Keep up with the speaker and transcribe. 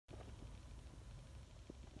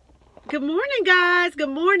Good morning, guys. Good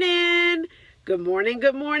morning. Good morning,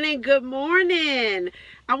 good morning, good morning.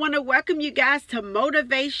 I want to welcome you guys to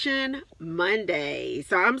Motivation Monday.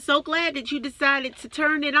 So I'm so glad that you decided to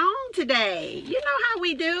turn it on today. You know how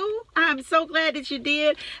we do. I'm so glad that you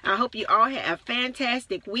did. I hope you all had a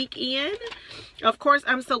fantastic weekend. Of course,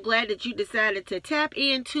 I'm so glad that you decided to tap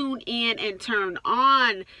in, tune in, and turn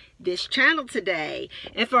on this channel today.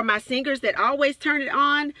 And for my singers that always turn it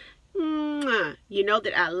on, you know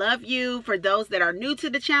that I love you. For those that are new to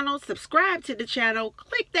the channel, subscribe to the channel,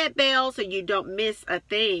 click that bell so you don't miss a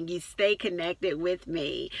thing. You stay connected with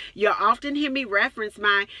me. You'll often hear me reference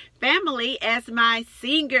my family as my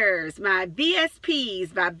singers, my VSPs,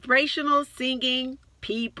 Vibrational Singing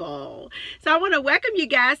People. So I want to welcome you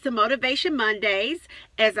guys to Motivation Mondays.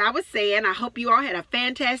 As I was saying, I hope you all had a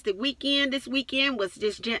fantastic weekend. This weekend was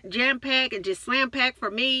just jam-packed and just slam-packed for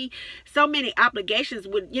me. So many obligations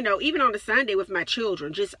with, even on a Sunday with my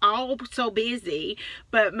children, just all so busy.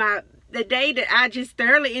 But the day that I just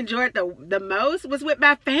thoroughly enjoyed the most was with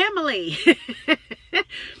my family.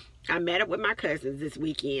 I met up with my cousins this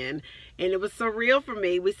weekend, and it was surreal for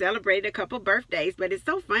me. We celebrated a couple birthdays, but it's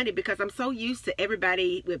so funny because I'm so used to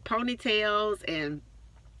everybody with ponytails and,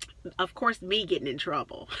 of course, me getting in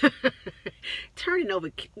trouble. Turning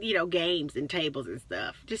over, games and tables and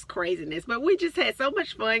stuff. Just craziness. But we just had so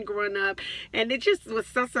much fun growing up, and it just was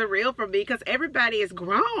so surreal for me because everybody is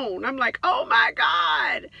grown. I'm like, oh my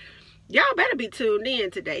God. Y'all better be tuned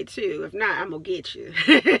in today, too. If not, I'm going to get you.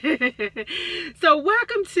 So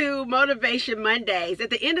welcome to Motivation Mondays. At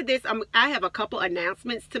the end of this, I have a couple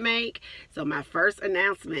announcements to make. So my first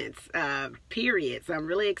announcements, period. So I'm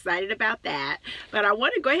really excited about that. But I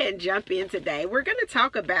want to go ahead and jump in today. We're going to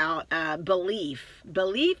talk about belief.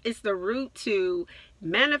 Belief is the root to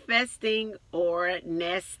manifesting or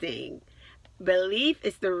nesting. Belief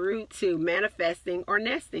is the root to manifesting or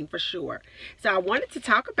nesting for sure. So I wanted to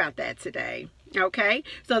talk about that today. Okay,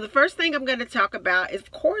 so the first thing I'm going to talk about is,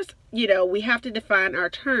 of course, we have to define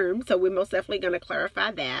our terms. So we're most definitely going to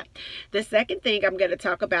clarify that. The second thing I'm going to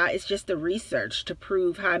talk about is just the research to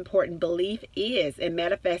prove how important belief is in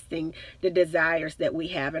manifesting the desires that we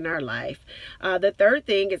have in our life. The third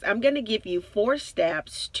thing is I'm going to give you 4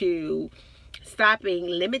 steps to stopping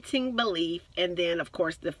limiting belief. And then, of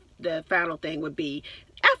course, the final thing would be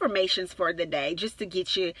affirmations for the day, just to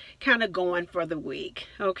get you kind of going for the week.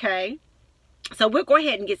 Okay, so we'll go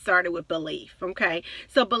ahead and get started with belief. Okay,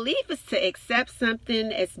 so belief is to accept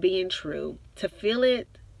something as being true, to feel it,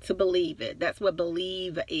 to believe it. That's what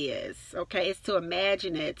believe is. Okay, it's to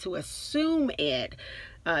imagine it, to assume it,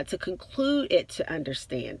 to conclude it, to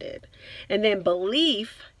understand it. And then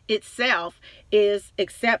belief itself is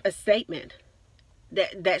accept a statement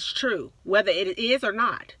that's true, whether it is or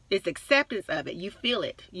not. It's acceptance of it. You feel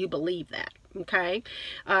it. You believe that. Okay.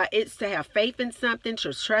 It's to have faith in something,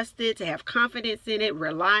 to trust it, to have confidence in it,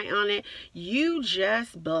 rely on it. You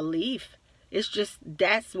just believe. It's just,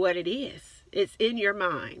 that's what it is. It's in your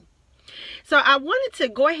mind. So I wanted to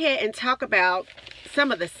go ahead and talk about some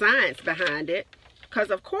of the science behind it. Because,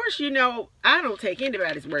 of course, I don't take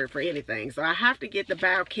anybody's word for anything. So I have to get the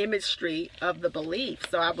biochemistry of the belief.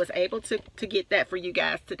 So I was able to get that for you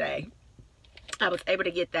guys today. I was able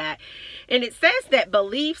to get that. And it says that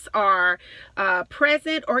beliefs are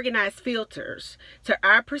present, organized filters to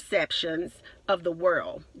our perceptions of the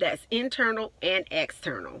world. That's internal and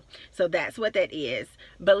external. So that's what that is.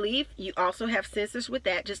 Belief, you also have sensors with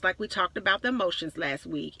that, just like we talked about the emotions last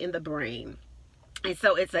week in the brain. And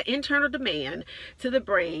so it's an internal demand to the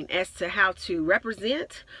brain as to how to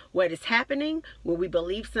represent what is happening when we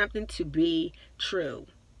believe something to be true.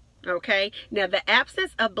 Okay? Now, the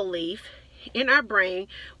absence of belief in our brain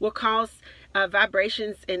will cause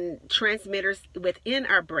vibrations and transmitters within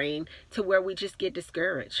our brain to where we just get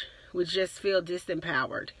discouraged. We just feel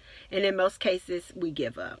disempowered. And in most cases, we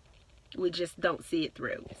give up. We just don't see it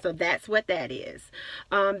through. So that's what that is.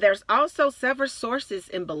 There's also several sources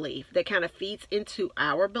in belief that kind of feeds into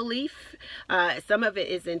our belief. Some of it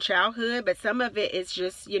is in childhood, but some of it is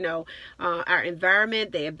just, our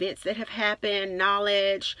environment, the events that have happened,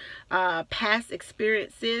 knowledge, past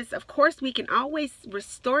experiences. Of course, we can always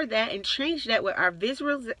restore that and change that with our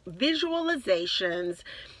visualizations,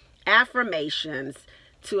 affirmations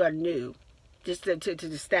to a new. Just to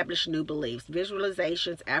establish new beliefs,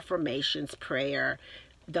 visualizations, affirmations, prayer,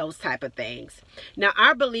 those type of things. Now,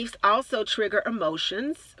 our beliefs also trigger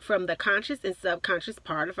emotions from the conscious and subconscious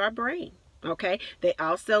part of our brain. Okay, they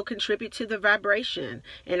also contribute to the vibration,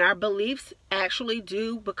 and our beliefs actually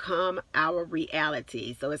do become our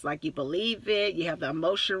reality. So it's like you believe it, you have the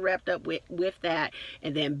emotion wrapped up with that,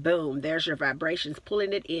 and then boom, there's your vibrations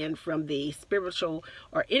pulling it in from the spiritual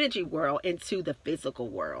or energy world into the physical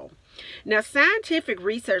world. Now, scientific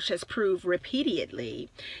research has proved repeatedly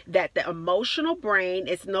that the emotional brain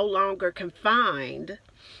is no longer confined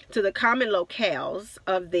to the common locales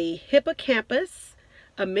of the hippocampus,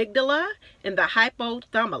 amygdala, and the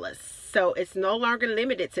hypothalamus. So it's no longer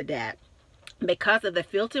limited to that. Because of the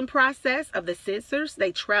filtering process of the sensors,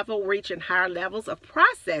 they travel, reaching higher levels of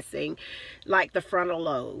processing, like the frontal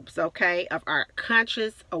lobes, okay, of our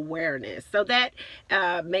conscious awareness. So that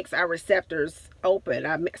makes our receptors open.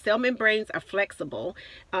 Our cell membranes are flexible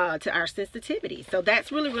to our sensitivity. So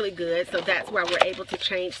that's really, really good. So that's why we're able to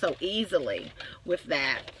change so easily with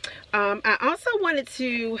that. I also wanted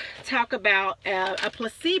to talk about a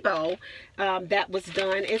placebo that was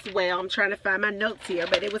done as well. I'm trying to find my notes here,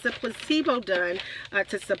 but it was a placebo done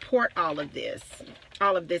to support all of this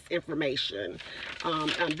information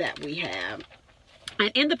that we have. And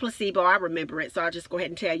in the placebo, I remember it, so I'll just go ahead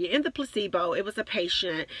and tell you. In the placebo, it was a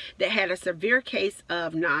patient that had a severe case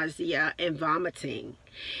of nausea and vomiting.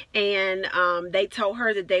 And they told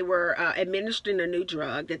her that they were administering a new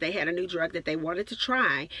drug, that they had a new drug that they wanted to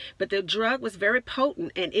try. But the drug was very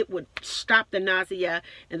potent, and it would stop the nausea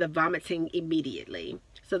and the vomiting immediately.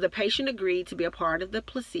 So the patient agreed to be a part of the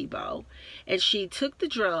placebo, and she took the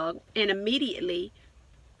drug, and immediately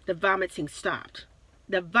the vomiting stopped.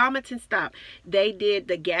 The vomiting stopped. They did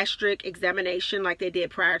the gastric examination like they did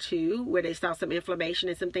prior to, where they saw some inflammation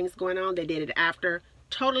and some things going on. They did it after.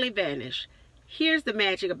 Totally vanished. Here's the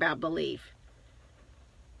magic about belief.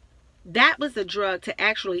 That was a drug to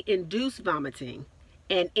actually induce vomiting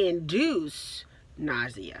and induce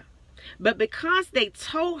nausea. But because they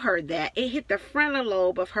told her that, it hit the frontal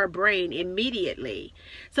lobe of her brain immediately.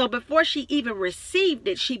 So before she even received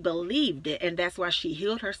it, she believed it. And that's why she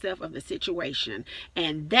healed herself of the situation.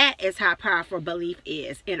 And that is how powerful belief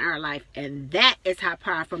is in our life. And that is how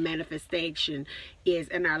powerful manifestation is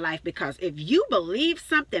in our life. Because if you believe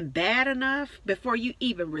something bad enough before you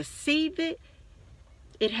even receive it,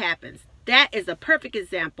 it happens. That is a perfect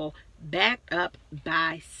example, backed up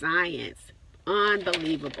by science.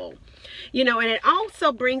 Unbelievable. You know, and it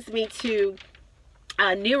also brings me to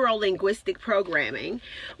neuro-linguistic programming,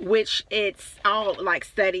 which it's all like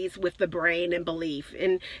studies with the brain and belief.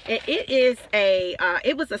 And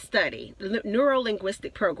it was a study,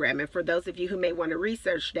 neuro-linguistic programming. For those of you who may want to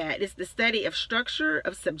research that, it's the study of structure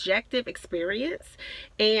of subjective experience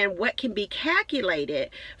and what can be calculated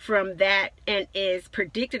from that, and is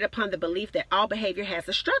predicted upon the belief that all behavior has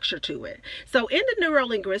a structure to it. So in the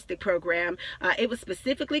neuro-linguistic program, it was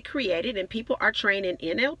specifically created, and people are trained in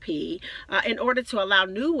NLP in order to allow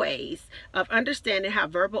new ways of understanding how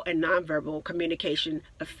verbal and nonverbal communication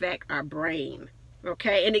affect our brain.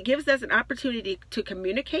 Okay, and it gives us an opportunity to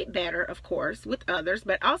communicate better, of course, with others,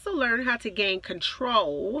 but also learn how to gain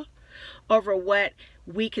control over what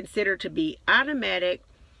we consider to be automatic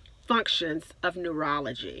functions of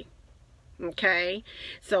neurology. Okay,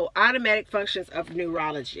 so automatic functions of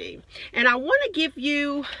neurology. And I want to give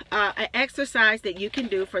you an exercise that you can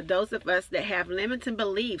do for those of us that have limiting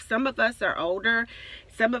beliefs. Some of us are older.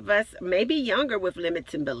 Some of us may be younger with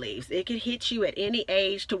limiting beliefs. It can hit you at any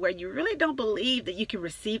age to where you really don't believe that you can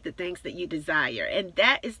receive the things that you desire. And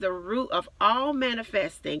that is the root of all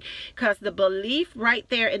manifesting, because the belief right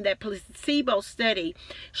there in that placebo study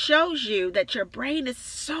shows you that your brain is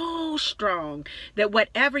so strong that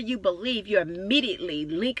whatever you believe, you immediately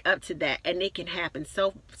link up to that, and it can happen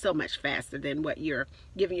so much faster than what you're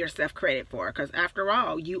giving yourself credit for. Because after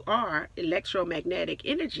all, you are electromagnetic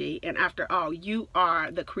energy, and after all, you are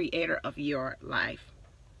the creator of your life.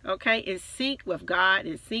 Okay, in sync with God,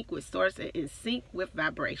 in sync with source, and in sync with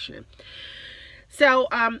vibration. So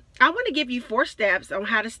I want to give you 4 steps on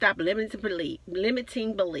how to stop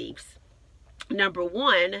limiting beliefs. Number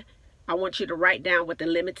 1, I want you to write down what the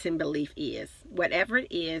limiting belief is. Whatever it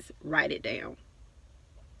is, write it down.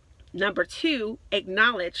 Number 2,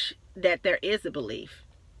 acknowledge that there is a belief,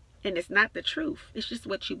 and it's not the truth. It's just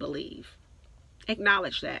what you believe.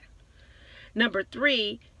 Acknowledge that. Number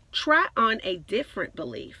 3, try on a different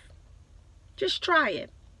belief. Just try it.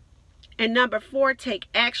 And number 4, take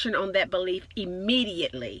action on that belief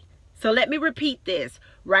immediately. So let me repeat this.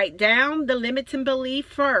 Write down the limiting belief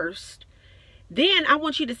first. Then I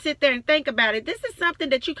want you to sit there and think about it. This is something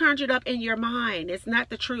that you conjured up in your mind. It's not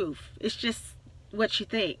the truth. It's just what you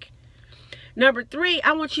think. Number 3,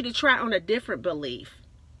 I want you to try on a different belief.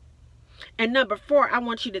 And number 4, I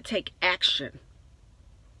want you to take action.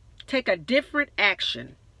 Take a different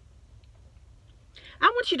action. I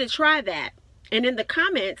want you to try that. And in the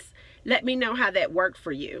comments, let me know how that worked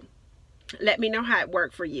for you. Let me know how it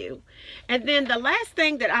worked for you. And then the last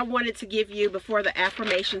thing that I wanted to give you before the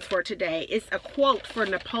affirmations for today is a quote for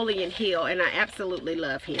Napoleon Hill, and I absolutely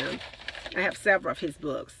love him. I have several of his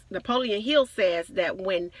books. Napoleon Hill says that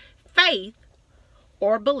when faith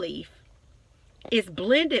or belief is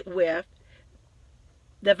blended with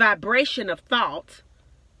the vibration of thought,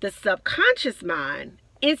 the subconscious mind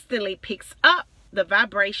instantly picks up the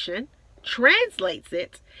vibration, translates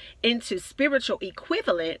it into spiritual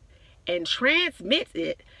equivalent, and transmits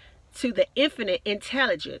it to the infinite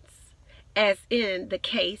intelligence, as in the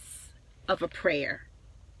case of a prayer.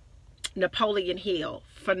 Napoleon Hill,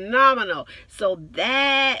 phenomenal. So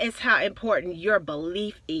that is how important your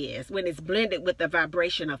belief is when it's blended with the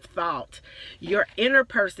vibration of thought. Your inner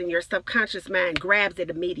person, your subconscious mind grabs it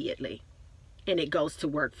immediately and it goes to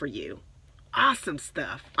work for you. Awesome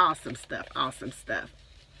stuff, awesome stuff, awesome stuff.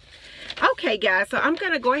 Okay, guys, so I'm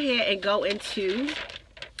going to go ahead and go into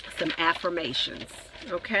some affirmations,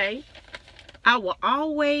 okay? I will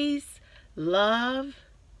always love,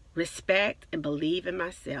 respect, and believe in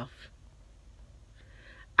myself.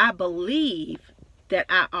 I believe that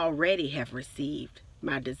I already have received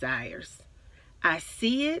my desires. I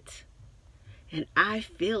see it and I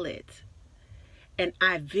feel it and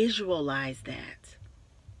I visualize that.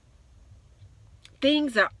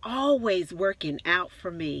 Things are always working out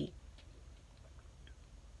for me.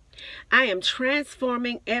 I am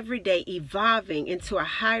transforming every day, evolving into a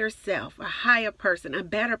higher self, a higher person, a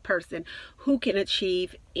better person who can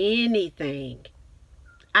achieve anything.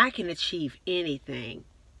 I can achieve anything.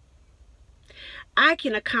 I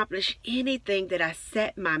can accomplish anything that I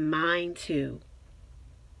set my mind to.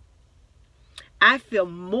 I feel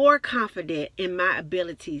more confident in my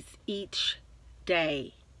abilities each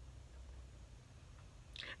day.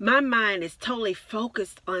 My mind is totally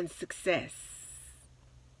focused on success.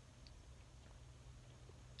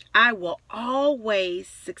 I will always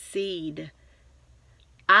succeed.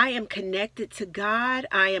 I am connected to God.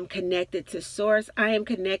 I am connected to Source. I am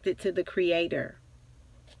connected to the Creator.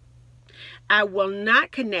 I will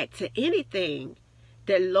not connect to anything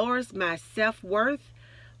that lowers my self-worth,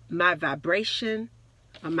 my vibration,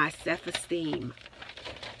 or my self-esteem.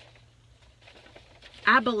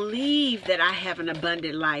 I believe that I have an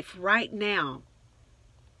abundant life right now.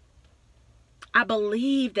 I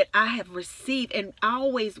believe that I have received and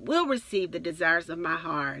always will receive the desires of my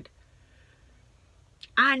heart.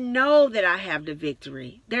 I know that I have the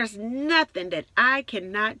victory. There's nothing that I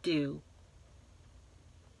cannot do.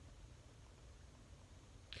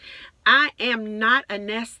 I am not a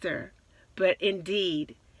nester, but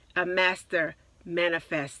indeed a master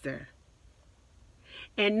manifester.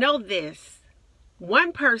 And know this,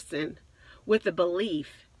 one person with a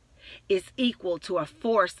belief is equal to a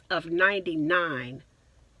force of 99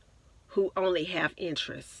 who only have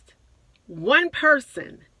interest. One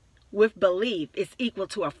person with belief is equal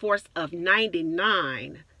to a force of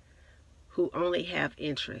 99 who only have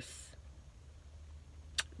interest.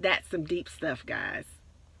 That's some deep stuff, guys.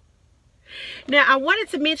 Now, I wanted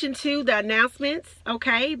to mention too the announcements,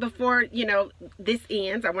 okay? Before, this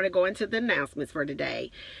ends, I want to go into the announcements for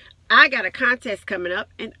today. I got a contest coming up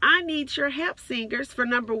and I need your help, singers. For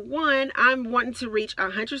number one, I'm wanting to reach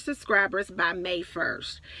 100 subscribers by May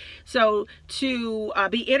 1st. So to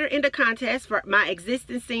be entered in the contest for my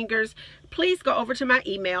existing singers, please go over to my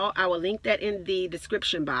email. I will link that in the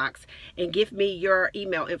description box and give me your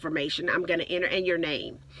email information. I'm going to enter in your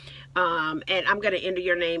name. And I'm going to enter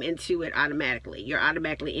your name into it automatically. You're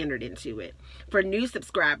automatically entered into it. For new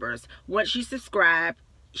subscribers, once you subscribe,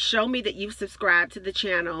 show me that you've subscribed to the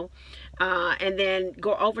channel, and then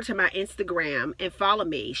go over to my Instagram and follow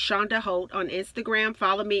me, Shonda Holt on Instagram.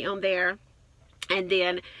 Follow me on there, and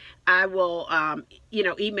then I will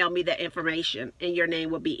email me that information and your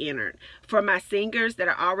name will be entered. For my singers that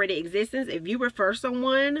are already existing, if you refer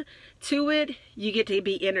someone to it, you get to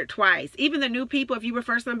be entered twice. Even the new people, if you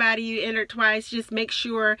refer somebody, you enter twice. Just make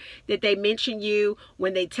sure that they mention you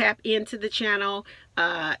when they tap into the channel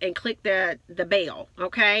and click the bell,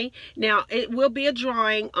 okay? Now, it will be a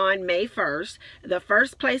drawing on May 1st. The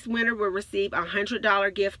first place winner will receive a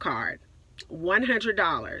 $100 gift card.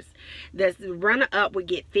 $100. The runner-up would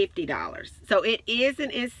get $50. So it is an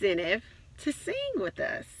incentive to sing with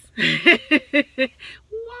us.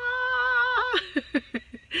 Wow.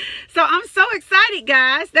 So I'm so excited,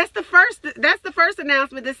 guys. That's the first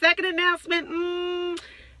announcement. The second announcement,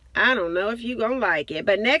 I don't know if you're gonna like it,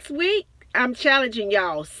 but next week I'm challenging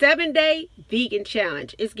y'all. 7-day vegan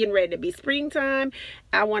challenge. It's getting ready to be springtime.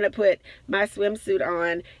 I want to put my swimsuit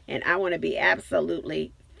on and I want to be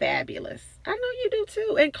absolutely fabulous. I know you do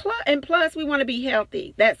too. And plus, we want to be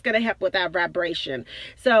healthy. That's going to help with our vibration.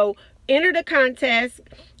 So enter the contest.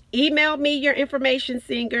 Email me your information,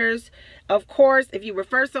 singers. Of course, if you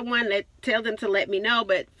refer someone, tell them to let me know.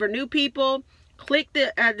 But for new people, click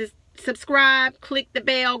the subscribe, click the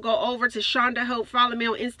bell, go over to Shonda Hope, follow me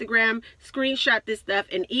on Instagram, screenshot this stuff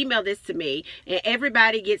and email this to me, and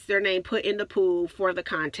everybody gets their name put in the pool for the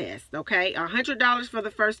contest. Okay, $100 for the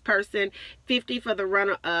first person, $50 for the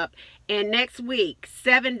runner-up, and next week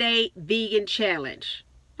 7-day vegan challenge.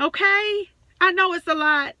 Okay, I know it's a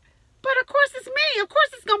lot, but of course it's me. Of course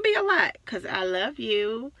it's gonna be a lot because I love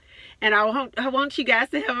you, and I want you guys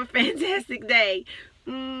to have a fantastic day.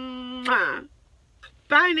 Mwah.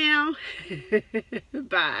 Bye now.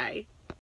 Bye.